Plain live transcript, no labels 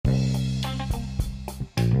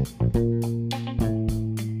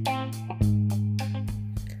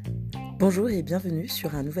Bonjour et bienvenue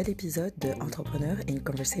sur un nouvel épisode de Entrepreneur in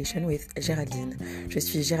Conversation with Géraldine. Je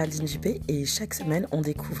suis Géraldine JP et chaque semaine on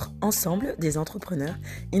découvre ensemble des entrepreneurs,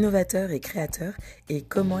 innovateurs et créateurs et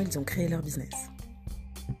comment ils ont créé leur business.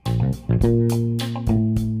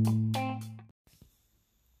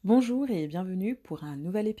 Bonjour et bienvenue pour un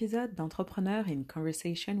nouvel épisode d'Entrepreneur in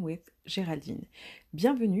Conversation with Géraldine.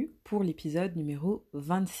 Bienvenue pour l'épisode numéro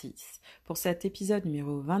 26. Pour cet épisode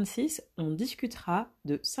numéro 26, on discutera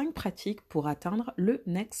de 5 pratiques pour atteindre le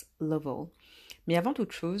next level. Mais avant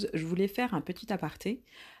toute chose, je voulais faire un petit aparté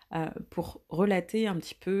pour relater un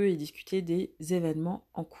petit peu et discuter des événements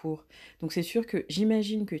en cours. Donc c'est sûr que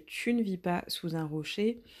j'imagine que tu ne vis pas sous un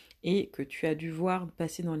rocher et que tu as dû voir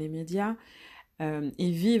passer dans les médias et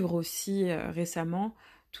vivre aussi récemment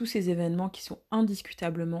tous ces événements qui sont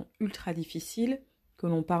indiscutablement ultra difficiles, que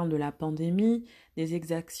l'on parle de la pandémie, des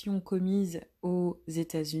exactions commises aux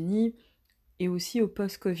États-Unis et aussi au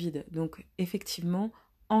post-Covid. Donc effectivement,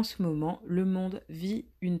 en ce moment, le monde vit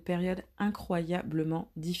une période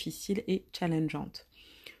incroyablement difficile et challengeante.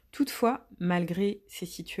 Toutefois, malgré ces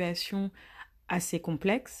situations assez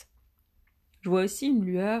complexes, je vois aussi une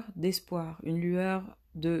lueur d'espoir, une lueur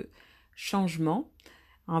de changement,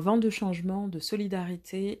 un vent de changement, de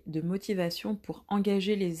solidarité, de motivation pour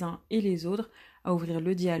engager les uns et les autres à ouvrir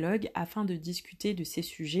le dialogue afin de discuter de ces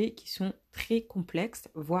sujets qui sont très complexes,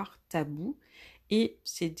 voire tabous, et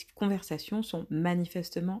ces conversations sont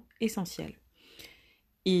manifestement essentielles.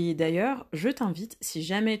 Et d'ailleurs, je t'invite, si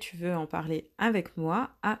jamais tu veux en parler avec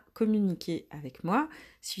moi, à communiquer avec moi.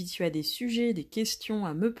 Si tu as des sujets, des questions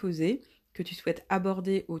à me poser, que tu souhaites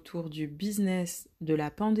aborder autour du business, de la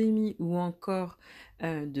pandémie ou encore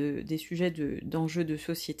des sujets d'enjeux de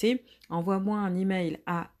société, envoie-moi un email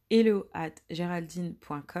à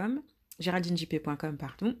géraldinejp.com,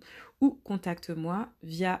 ou contacte-moi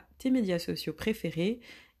via tes médias sociaux préférés,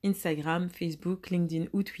 Instagram, Facebook, LinkedIn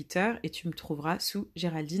ou Twitter, et tu me trouveras sous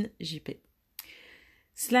Géraldine JP.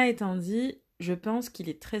 Cela étant dit, je pense qu'il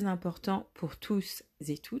est très important pour tous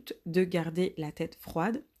et toutes de garder la tête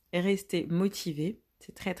froide et rester motivé,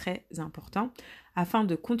 c'est très très important, afin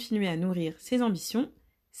de continuer à nourrir ses ambitions,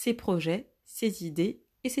 ses projets, ses idées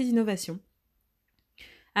et ses innovations.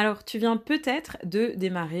 Alors, tu viens peut-être de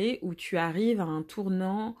démarrer ou tu arrives à un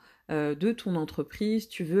tournant de ton entreprise,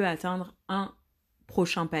 tu veux atteindre un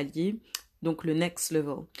prochain palier, donc le next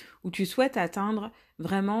level, où tu souhaites atteindre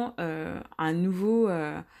vraiment un nouveau,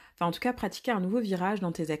 en tout cas pratiquer un nouveau virage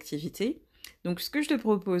dans tes activités. Donc ce que je te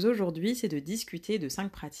propose aujourd'hui, c'est de discuter de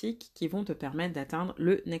 5 pratiques qui vont te permettre d'atteindre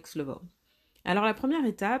le next level. Alors la première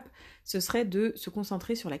étape, ce serait de se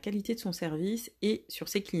concentrer sur la qualité de son service et sur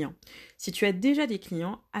ses clients. Si tu as déjà des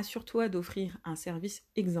clients, assure-toi d'offrir un service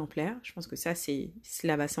exemplaire. Je pense que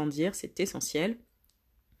cela va sans dire, c'est essentiel.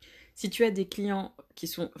 Si tu as des clients qui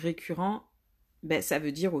sont récurrents, ça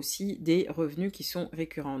veut dire aussi des revenus qui sont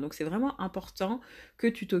récurrents. Donc c'est vraiment important que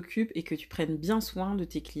tu t'occupes et que tu prennes bien soin de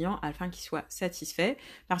tes clients afin qu'ils soient satisfaits.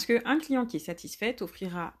 Parce qu'un client qui est satisfait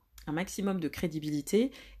t'offrira un maximum de crédibilité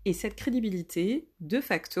et cette crédibilité, de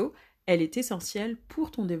facto, elle est essentielle pour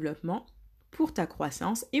ton développement, pour ta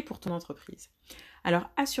croissance et pour ton entreprise. Alors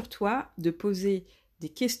assure-toi de poser des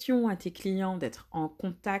questions à tes clients, d'être en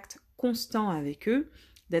contact constant avec eux,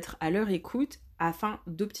 d'être à leur écoute afin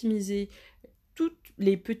d'optimiser toutes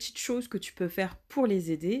les petites choses que tu peux faire pour les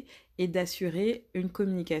aider et d'assurer une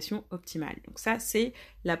communication optimale. Donc ça, c'est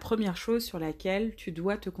la première chose sur laquelle tu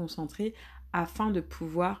dois te concentrer afin de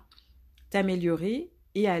pouvoir t'améliorer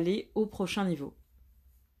et aller au prochain niveau.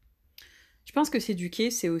 Je pense que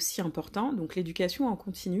s'éduquer, c'est aussi important, donc l'éducation en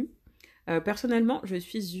continu. Personnellement, je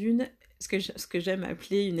suis ce que j'aime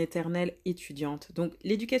appeler une éternelle étudiante. Donc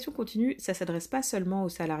l'éducation continue, ça ne s'adresse pas seulement aux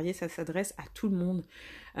salariés, ça s'adresse à tout le monde,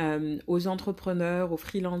 aux entrepreneurs, aux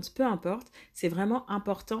freelances, peu importe. C'est vraiment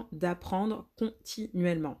important d'apprendre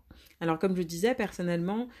continuellement. Alors comme je disais,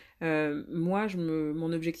 personnellement,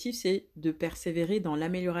 mon objectif, c'est de persévérer dans une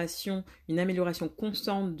amélioration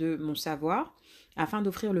constante de mon savoir, afin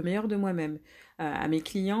d'offrir le meilleur de moi-même à mes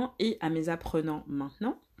clients et à mes apprenants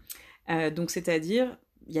maintenant. Donc c'est-à-dire,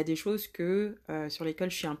 il y a des choses sur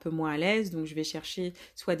lesquelles je suis un peu moins à l'aise, donc je vais chercher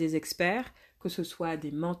soit des experts, que ce soit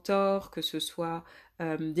des mentors, que ce soit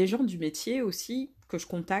des gens du métier aussi, que je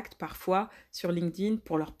contacte parfois sur LinkedIn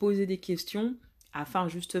pour leur poser des questions, afin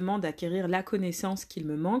justement d'acquérir la connaissance qu'il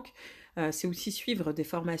me manque. C'est aussi suivre des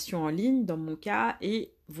formations en ligne, dans mon cas,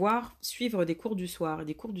 et suivre des cours du soir. Et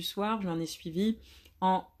des cours du soir, j'en ai suivi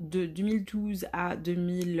de 2012 à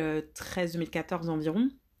 2013-2014 environ,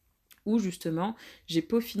 où justement j'ai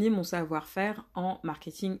peaufiné mon savoir-faire en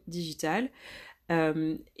marketing digital.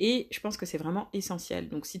 Et je pense que c'est vraiment essentiel.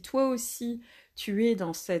 Donc si toi aussi tu es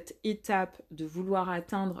dans cette étape de vouloir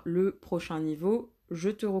atteindre le prochain niveau, je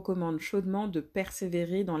te recommande chaudement de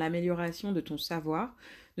persévérer dans l'amélioration de ton savoir,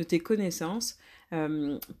 de tes connaissances.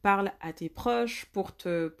 Parle à tes proches pour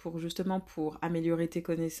améliorer tes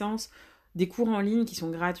connaissances. Des cours en ligne qui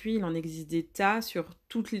sont gratuits, il en existe des tas sur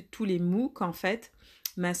tous les MOOC en fait,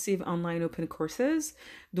 Massive Online Open Courses.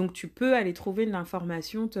 Donc tu peux aller trouver de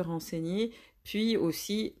l'information, te renseigner. Puis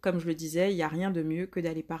aussi, comme je le disais, il n'y a rien de mieux que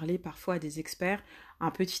d'aller parler parfois à des experts.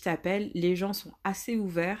 Un petit appel, les gens sont assez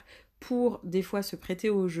ouverts pour des fois se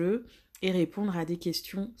prêter au jeu et répondre à des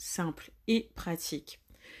questions simples et pratiques.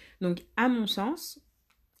 Donc à mon sens,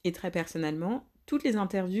 et très personnellement, toutes les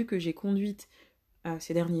interviews que j'ai conduites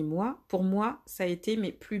ces derniers mois, pour moi, ça a été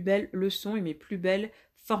mes plus belles leçons et mes plus belles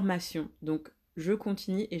formations. Donc je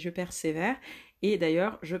continue et je persévère. Et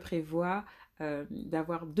d'ailleurs, je prévois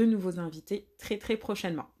d'avoir de nouveaux invités très très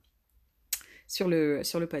prochainement sur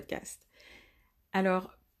le podcast.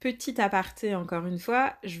 Alors, petit aparté encore une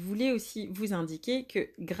fois, je voulais aussi vous indiquer que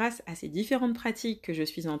grâce à ces différentes pratiques que je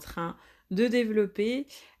suis en train de développer,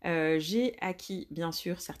 j'ai acquis bien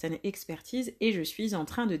sûr certaines expertises et je suis en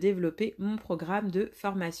train de développer mon programme de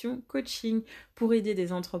formation coaching pour aider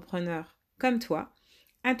des entrepreneurs comme toi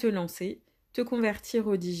à te lancer, te convertir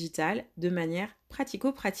au digital de manière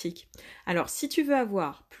pratico-pratique. Alors, si tu veux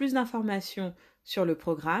avoir plus d'informations sur le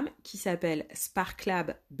programme qui s'appelle Spark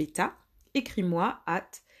Lab Beta, écris-moi à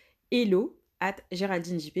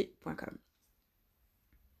hello@geraldinejp.com.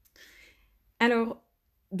 Alors,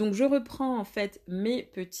 donc je reprends en fait mes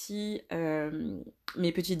petites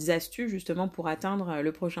astuces justement pour atteindre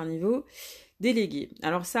le prochain niveau. Déléguer.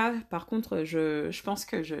 Alors ça, par contre, je pense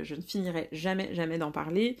que je ne finirai jamais d'en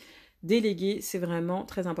parler. Déléguer, c'est vraiment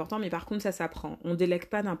très important, mais par contre, ça s'apprend. On ne délègue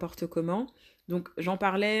pas n'importe comment. Donc, j'en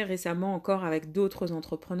parlais récemment encore avec d'autres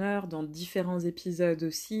entrepreneurs dans différents épisodes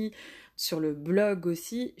aussi, sur le blog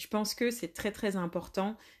aussi. Je pense que c'est très très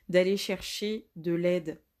important d'aller chercher de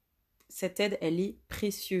l'aide. Cette aide, elle est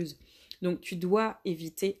précieuse. Donc, tu dois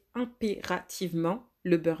éviter impérativement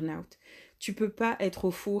le burn-out. Tu peux pas être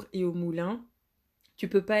au four et au moulin. Tu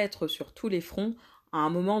peux pas être sur tous les fronts. À un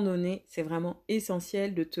moment donné, c'est vraiment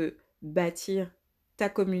essentiel de te bâtir ta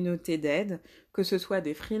communauté d'aide, que ce soit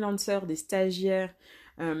des freelancers, des stagiaires,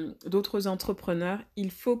 d'autres entrepreneurs. Il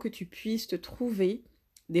faut que tu puisses te trouver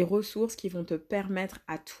des ressources qui vont te permettre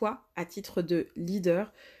à toi, à titre de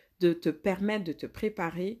leader, de te permettre de te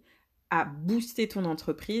préparer à booster ton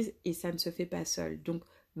entreprise et ça ne se fait pas seul. Donc,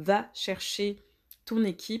 va chercher ton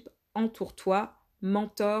équipe, entoure-toi,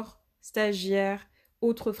 mentor, stagiaire,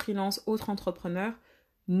 autre freelance, autre entrepreneur.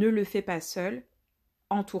 Ne le fais pas seul.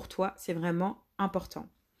 Entoure-toi, c'est vraiment important.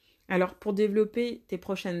 Alors, pour développer tes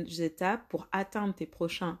prochaines étapes, pour atteindre tes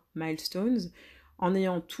prochains milestones, en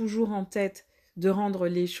ayant toujours en tête de rendre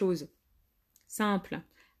les choses simples,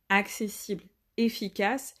 accessibles,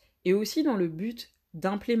 efficaces, et aussi dans le but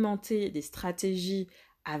d'implémenter des stratégies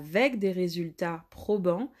avec des résultats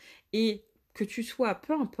probants et que tu sois,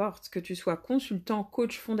 peu importe, que tu sois consultant,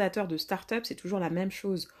 coach, fondateur de start-up, c'est toujours la même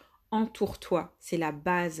chose. Entoure-toi, c'est la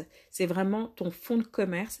base, c'est vraiment ton fonds de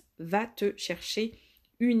commerce. Va te chercher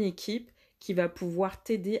une équipe qui va pouvoir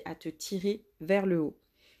t'aider à te tirer vers le haut.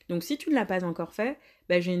 Donc si tu ne l'as pas encore fait,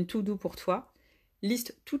 j'ai une to-do pour toi.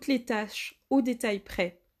 Liste toutes les tâches au détail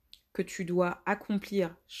près que tu dois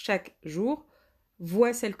accomplir chaque jour.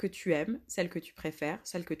 Vois celles que tu aimes, celles que tu préfères,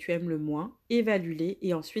 celles que tu aimes le moins, évalue-les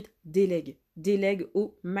et ensuite délègue. Délègue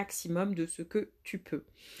au maximum de ce que tu peux.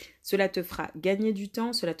 Cela te fera gagner du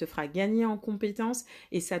temps, cela te fera gagner en compétences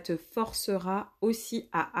et ça te forcera aussi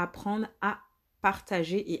à apprendre à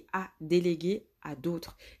partager et à déléguer à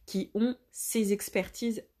d'autres qui ont ces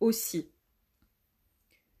expertises aussi.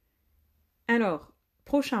 Alors,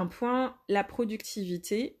 prochain point, la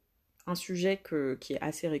productivité. Un sujet qui est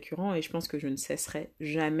assez récurrent et je pense que je ne cesserai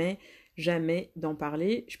jamais d'en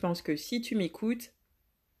parler. Je pense que si tu m'écoutes,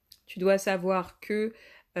 tu dois savoir que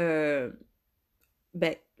la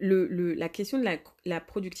question de la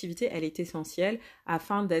productivité, elle est essentielle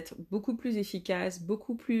afin d'être beaucoup plus efficace,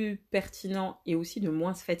 beaucoup plus pertinent et aussi de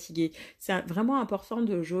moins se fatiguer. C'est vraiment important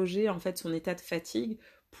de jauger en fait son état de fatigue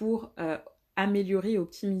pour améliorer et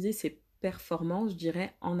optimiser ses performances, je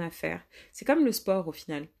dirais, en affaires. C'est comme le sport au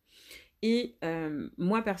final. Et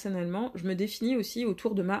moi, personnellement, je me définis aussi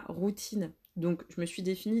autour de ma routine. Donc, je me suis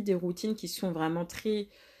définie des routines qui sont vraiment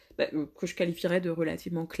que je qualifierais de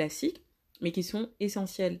relativement classiques, mais qui sont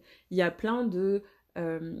essentielles. Il y a plein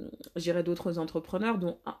d'autres entrepreneurs,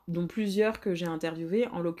 dont plusieurs que j'ai interviewés.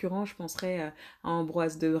 En l'occurrence, je penserais à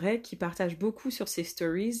Ambroise Debray, qui partage beaucoup sur ses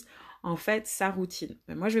stories en fait sa routine.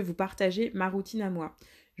 Moi, je vais vous partager ma routine à moi.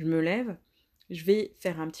 Je me lève, je vais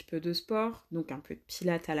faire un petit peu de sport, donc un peu de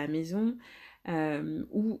pilates à la maison,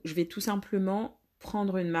 ou je vais tout simplement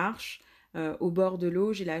prendre une marche au bord de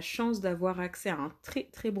l'eau. J'ai la chance d'avoir accès à un très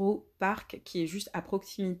très beau parc qui est juste à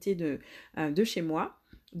proximité de chez moi.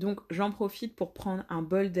 Donc j'en profite pour prendre un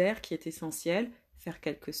bol d'air qui est essentiel, faire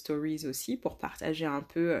quelques stories aussi pour partager un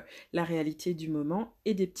peu la réalité du moment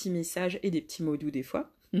et des petits messages et des petits mots doux des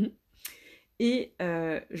fois. Et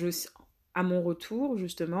à mon retour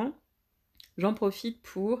justement, j'en profite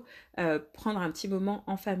pour prendre un petit moment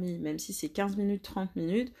en famille, même si c'est 15 minutes, 30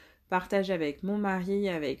 minutes, partager avec mon mari,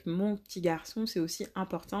 avec mon petit garçon, c'est aussi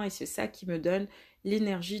important et c'est ça qui me donne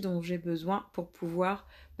l'énergie dont j'ai besoin pour pouvoir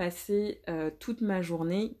passer toute ma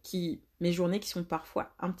journée, mes journées qui sont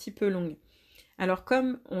parfois un petit peu longues. Alors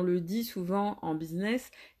comme on le dit souvent en business,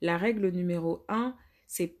 la règle numéro 1,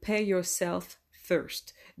 c'est pay yourself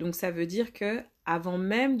first. Donc ça veut dire que avant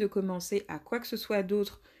même de commencer à quoi que ce soit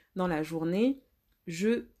d'autre dans la journée,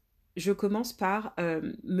 je commence par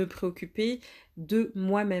me préoccuper de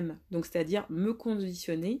moi-même. Donc c'est-à-dire me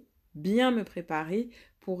conditionner, bien me préparer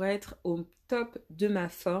pour être au top de ma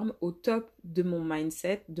forme, au top de mon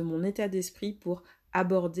mindset, de mon état d'esprit pour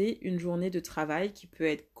aborder une journée de travail qui peut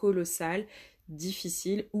être colossale,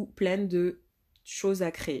 difficile ou pleine de choses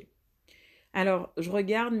à créer. Alors, je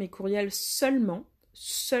regarde mes courriels seulement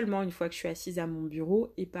une fois que je suis assise à mon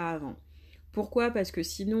bureau et pas avant. Pourquoi ? Parce que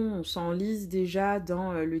sinon, on s'enlise déjà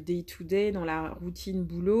dans le day-to-day, dans la routine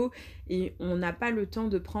boulot, et on n'a pas le temps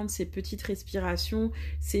de prendre ces petites respirations,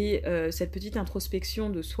 cette petite introspection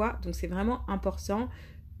de soi. Donc, c'est vraiment important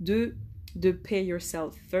de pay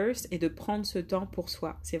yourself first et de prendre ce temps pour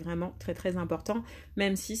soi. C'est vraiment très, très important.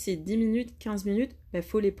 Même si c'est 10 minutes, 15 minutes, il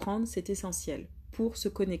faut les prendre, c'est essentiel pour se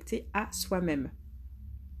connecter à soi-même.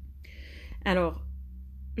 Alors,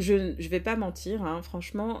 je ne vais pas mentir, hein,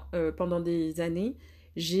 franchement, pendant des années,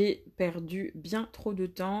 j'ai perdu bien trop de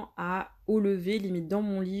temps au lever, limite dans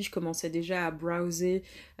mon lit. Je commençais déjà à browser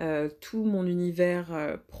tout mon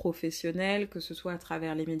univers professionnel, que ce soit à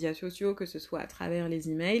travers les médias sociaux, que ce soit à travers les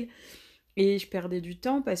emails. Et je perdais du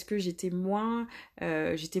temps parce que j'étais moins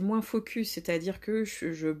focus, c'est-à-dire que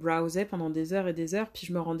je browsais pendant des heures et des heures, puis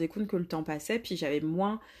je me rendais compte que le temps passait, puis j'avais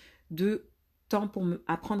moins de temps pour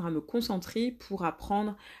apprendre à me concentrer, pour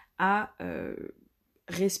apprendre à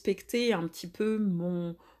respecter un petit peu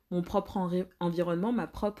mon propre environnement, ma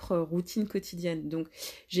propre routine quotidienne. Donc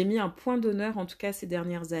j'ai mis un point d'honneur, en tout cas ces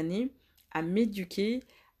dernières années, à m'éduquer,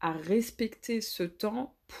 à respecter ce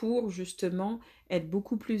temps pour justement être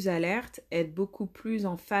beaucoup plus alerte, être beaucoup plus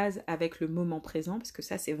en phase avec le moment présent, parce que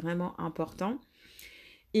ça c'est vraiment important.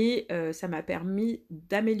 Et ça m'a permis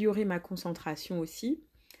d'améliorer ma concentration aussi.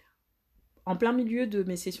 En plein milieu de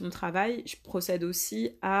mes sessions de travail, je procède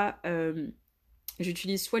aussi à...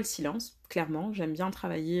 j'utilise soit le silence, clairement, j'aime bien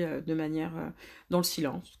travailler de manière dans le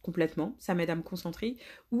silence, complètement, ça m'aide à me concentrer,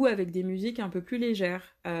 ou avec des musiques un peu plus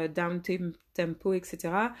légères, down tempo, etc.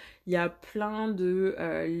 Il y a plein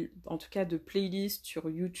en tout cas de playlists sur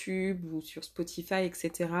YouTube ou sur Spotify,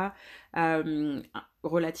 etc.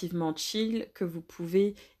 Relativement chill, que vous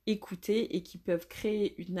pouvez écouter et qui peuvent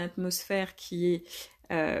créer une atmosphère qui est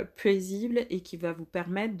paisible et qui va vous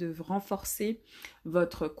permettre de renforcer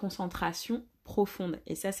votre concentration profonde.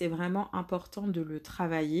 Et ça, c'est vraiment important de le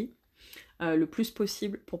travailler le plus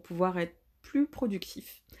possible pour pouvoir être plus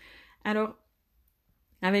productif. Alors,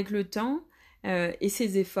 avec le temps et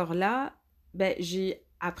ces efforts-là, j'ai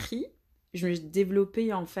appris, j'ai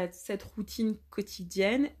développé en fait cette routine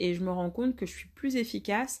quotidienne et je me rends compte que je suis plus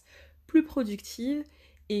efficace, plus productive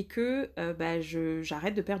et que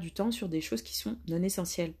j'arrête de perdre du temps sur des choses qui sont non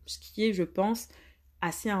essentielles, ce qui est, je pense,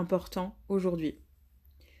 assez important aujourd'hui.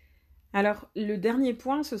 Alors, le dernier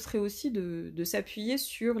point, ce serait aussi de s'appuyer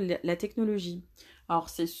sur la technologie. Alors,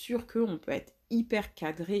 c'est sûr qu'on peut être hyper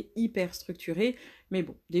cadré, hyper structuré, mais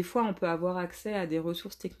bon, des fois, on peut avoir accès à des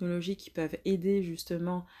ressources technologiques qui peuvent aider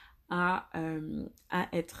justement à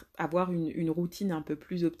avoir une routine un peu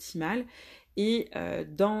plus optimale. Et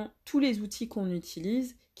dans tous les outils qu'on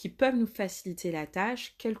utilise, qui peuvent nous faciliter la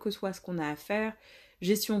tâche, quel que soit ce qu'on a à faire,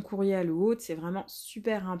 gestion courriel ou autre, c'est vraiment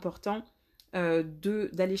super important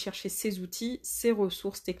d'aller chercher ces outils, ces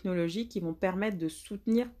ressources technologiques qui vont permettre de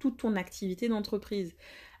soutenir toute ton activité d'entreprise.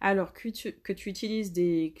 Alors que tu utilises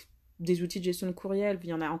des outils de gestion de courriel, il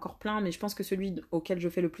y en a encore plein, mais je pense que celui auquel je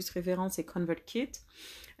fais le plus référence, c'est ConvertKit.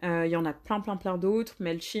 Il y en a plein d'autres,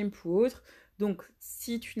 Mailchimp ou autres. Donc,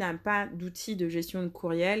 si tu n'as pas d'outils de gestion de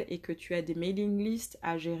courriel et que tu as des mailing lists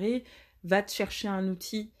à gérer, va te chercher un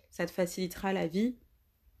outil, ça te facilitera la vie.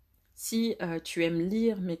 Si tu aimes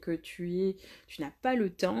lire mais que tu n'as pas le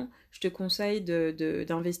temps, je te conseille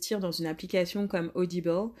d'investir dans une application comme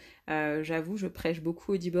Audible. J'avoue, je prêche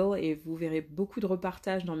beaucoup Audible et vous verrez beaucoup de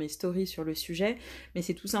repartages dans mes stories sur le sujet, mais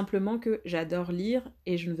c'est tout simplement que j'adore lire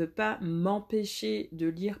et je ne veux pas m'empêcher de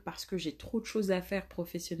lire parce que j'ai trop de choses à faire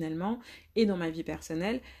professionnellement et dans ma vie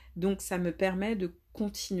personnelle. Donc ça me permet de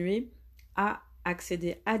continuer à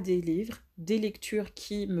accéder à des livres, des lectures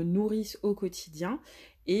qui me nourrissent au quotidien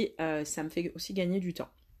et ça me fait aussi gagner du temps.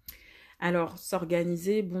 Alors,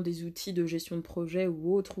 s'organiser, des outils de gestion de projet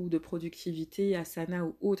ou autres, ou de productivité, Asana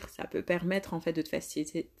ou autres, ça peut permettre en fait de te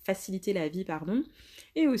faciliter la vie,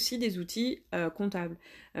 et aussi des outils comptables.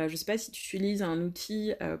 Je ne sais pas si tu utilises un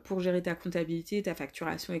outil pour gérer ta comptabilité, ta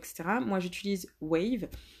facturation, etc. Moi, j'utilise Wave,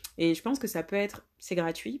 et je pense que c'est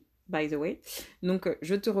gratuit, by the way. Donc,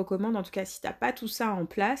 je te recommande, en tout cas, si tu n'as pas tout ça en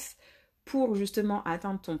place, pour justement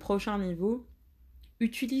atteindre ton prochain niveau,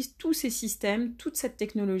 utilise tous ces systèmes, toute cette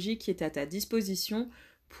technologie qui est à ta disposition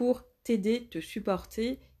pour t'aider, te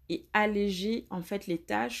supporter et alléger en fait les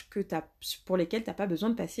tâches pour lesquelles tu n'as pas besoin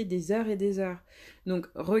de passer des heures et des heures. Donc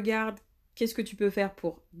regarde qu'est-ce que tu peux faire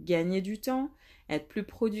pour gagner du temps, être plus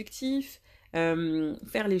productif,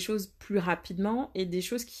 faire les choses plus rapidement et des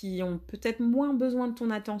choses qui ont peut-être moins besoin de ton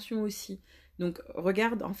attention aussi. Donc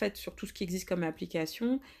regarde en fait sur tout ce qui existe comme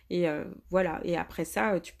application et voilà. Et après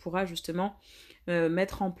ça, tu pourras justement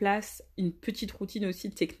mettre en place une petite routine aussi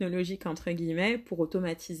technologique entre guillemets pour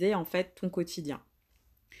automatiser en fait ton quotidien.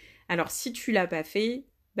 Alors si tu l'as pas fait,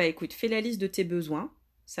 écoute, fais la liste de tes besoins,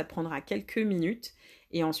 ça te prendra quelques minutes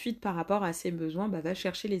et ensuite par rapport à ces besoins, va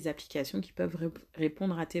chercher les applications qui peuvent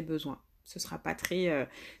répondre à tes besoins. Ce sera pas très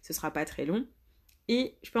long.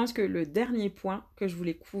 Et je pense que le dernier point que je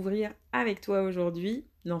voulais couvrir avec toi aujourd'hui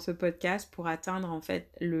dans ce podcast pour atteindre en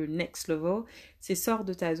fait le next level, c'est sors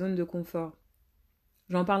de ta zone de confort.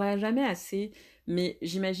 J'en parlerai jamais assez, mais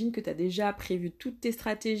j'imagine que tu as déjà prévu toutes tes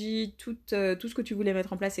stratégies, tout ce que tu voulais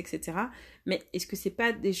mettre en place, etc. Mais est-ce que c'est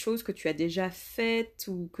pas des choses que tu as déjà faites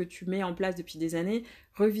ou que tu mets en place depuis des années?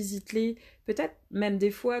 Revisite-les. Peut-être même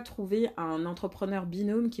des fois trouver un entrepreneur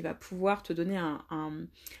binôme qui va pouvoir te donner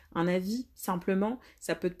un avis simplement.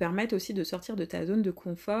 Ça peut te permettre aussi de sortir de ta zone de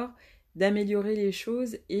confort, d'améliorer les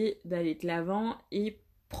choses et d'aller de l'avant et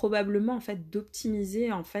probablement en fait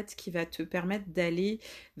d'optimiser en fait ce qui va te permettre d'aller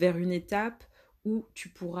vers une étape où tu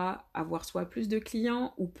pourras avoir soit plus de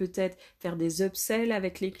clients ou peut-être faire des upsells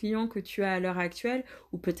avec les clients que tu as à l'heure actuelle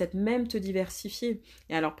ou peut-être même te diversifier.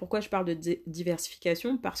 Et alors pourquoi je parle de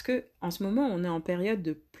diversification? Parce que en ce moment on est en période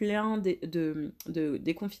de plein de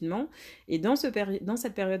déconfinement et dans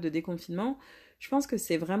cette période de déconfinement, je pense que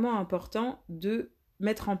c'est vraiment important de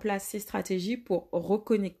mettre en place ces stratégies pour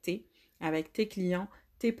reconnecter avec tes clients,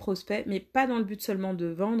 tes prospects, mais pas dans le but seulement de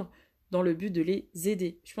vendre, dans le but de les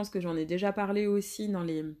aider. Je pense que j'en ai déjà parlé aussi dans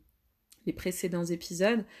les précédents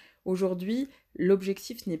épisodes. Aujourd'hui,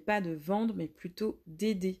 l'objectif n'est pas de vendre, mais plutôt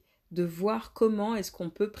d'aider, de voir comment est-ce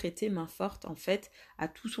qu'on peut prêter main forte en fait à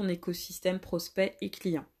tout son écosystème prospect et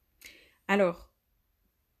client. Alors,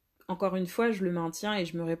 encore une fois, je le maintiens et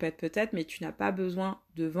je me répète peut-être, mais tu n'as pas besoin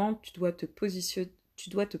de vendre, tu dois te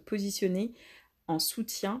positionner en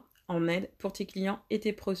soutien, en aide pour tes clients et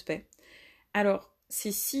tes prospects. Alors,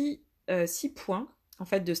 c'est 6 points en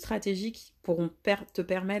fait de stratégie qui pourront te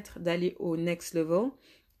permettre d'aller au next level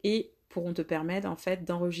et pourront te permettre en fait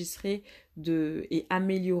d'enregistrer et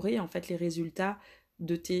améliorer en fait les résultats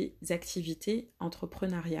de tes activités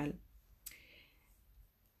entrepreneuriales.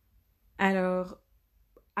 Alors,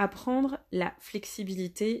 apprendre la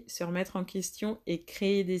flexibilité, se remettre en question et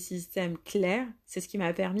créer des systèmes clairs, c'est ce qui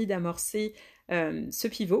m'a permis d'amorcer ce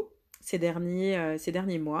pivot ces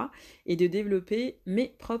derniers mois et de développer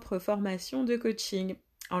mes propres formations de coaching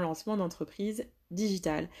en lancement d'entreprise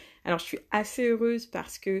digitale. Alors je suis assez heureuse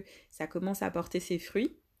parce que ça commence à porter ses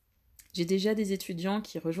fruits. J'ai déjà des étudiants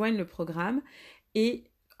qui rejoignent le programme et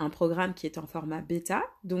un programme qui est en format bêta.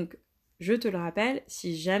 Donc je te le rappelle,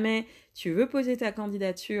 si jamais tu veux poser ta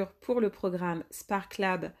candidature pour le programme Spark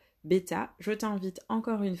Lab Beta, je t'invite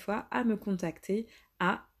encore une fois à me contacter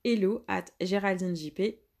à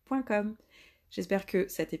hello@geraldinejp.com. J'espère que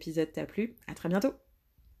cet épisode t'a plu. À très bientôt.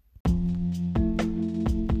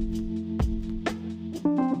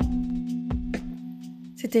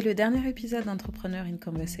 C'était le dernier épisode d'Entrepreneur in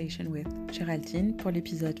Conversation with Géraldine pour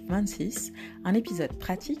l'épisode 26, un épisode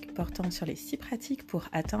pratique portant sur les 6 pratiques pour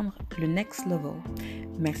atteindre le next level.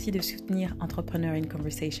 Merci de soutenir Entrepreneur in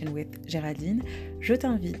Conversation with Géraldine. Je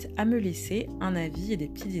t'invite à me laisser un avis et des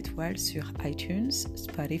petites étoiles sur iTunes,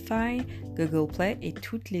 Spotify, Google Play et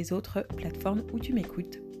toutes les autres plateformes où tu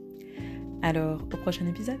m'écoutes. Alors, au prochain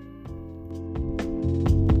épisode.